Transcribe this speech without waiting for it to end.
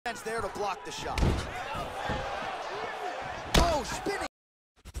There to block the shot. Oh, spinning.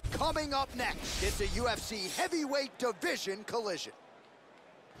 Coming up next, it's a UFC heavyweight division collision.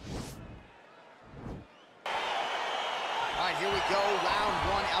 All right, here we go. Round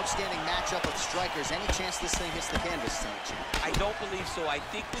one, outstanding matchup of strikers. Any chance this thing hits the canvas tonight, Jim? I don't believe so. I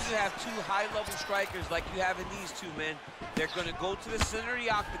think when you have two high-level strikers like you have in these two men, they're going to go to the center of the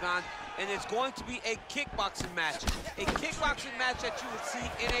octagon, and it's going to be a kickboxing match. A kickboxing match that you would see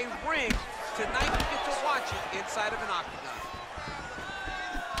in a ring. Tonight you get to watch it inside of an octagon.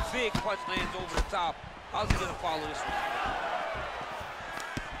 Big punch lands over the top. How's he going to follow this one?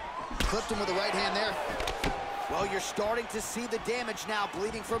 Clipped him with the right hand there. Well, you're starting to see the damage now,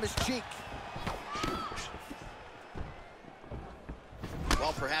 bleeding from his cheek.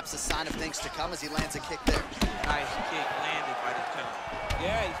 Well, perhaps a sign of things to come as he lands a kick there. Nice kick landed by the turn.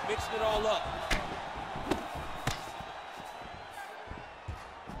 Yeah, he's mixing it all up.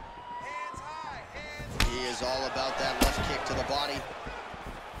 Hands high, hands high. He is all about that left kick to the body.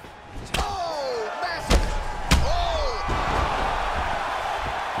 Oh, massive! Oh!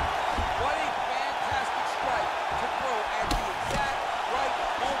 What a fantastic strike to throw at the exact right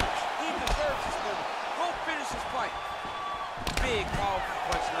moment. He deserves this moment. Go finish his fight. Big, powerful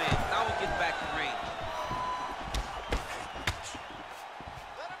punch lands. Now we get back in range.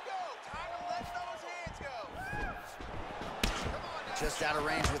 Let him go. Time to let those hands go. Come on now. Just out of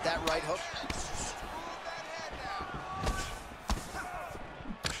range with that right hook.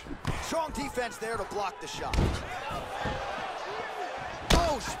 Strong defense there to block the shot.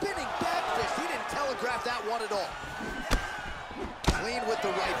 Oh, spinning back fist. He didn't telegraph that one at all. Clean with the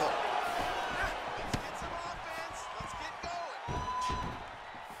right hook. Let's get some offense. Let's get going.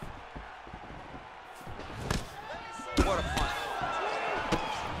 What a punch.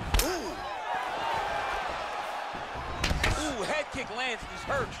 Ooh. Ooh, head kick lands and he's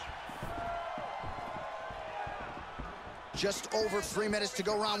hurt. Just over 3 minutes to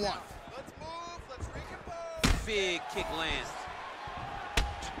go round one. Let's move. Let's recompose. Big kick lands.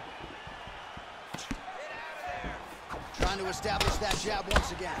 Trying to establish that jab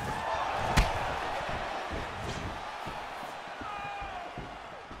once again.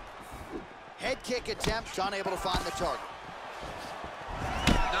 Head kick attempt, unable to find the target.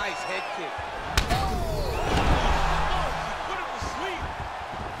 Nice head kick. Put him to sleep.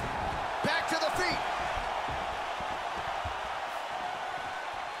 Back to the feet.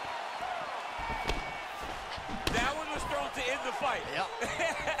 That one was thrown to end the fight. Yep.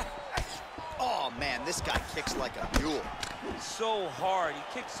 Oh, man, this guy kicks like a mule. So hard. He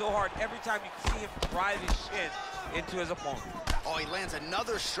kicks so hard every time you can see him drive his shin into his opponent. Oh, he lands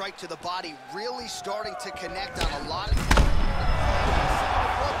another strike to the body, really starting to connect on a lot of... This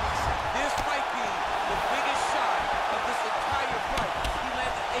might be the biggest shot of this entire fight. He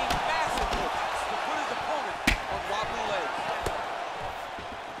landed a massive hook to put his opponent on wobbly legs.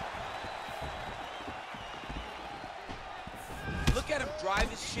 Look at him drive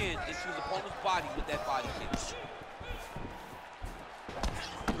his shin into his opponent's body with that body kick.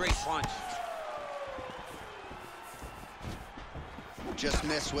 Great punch. Just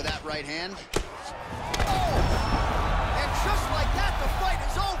missed with that right hand. Oh! And just like that, the fight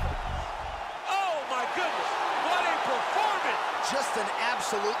is over. Oh, my goodness. What a performance. Just an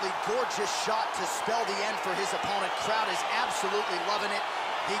absolutely gorgeous shot to spell the end for his opponent. Crowd is absolutely loving it.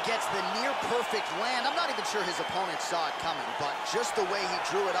 He gets the near-perfect land. I'm not even sure his opponent saw it coming, but just the way he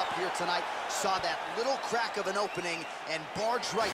drew it up here tonight, saw that little crack of an opening and barged right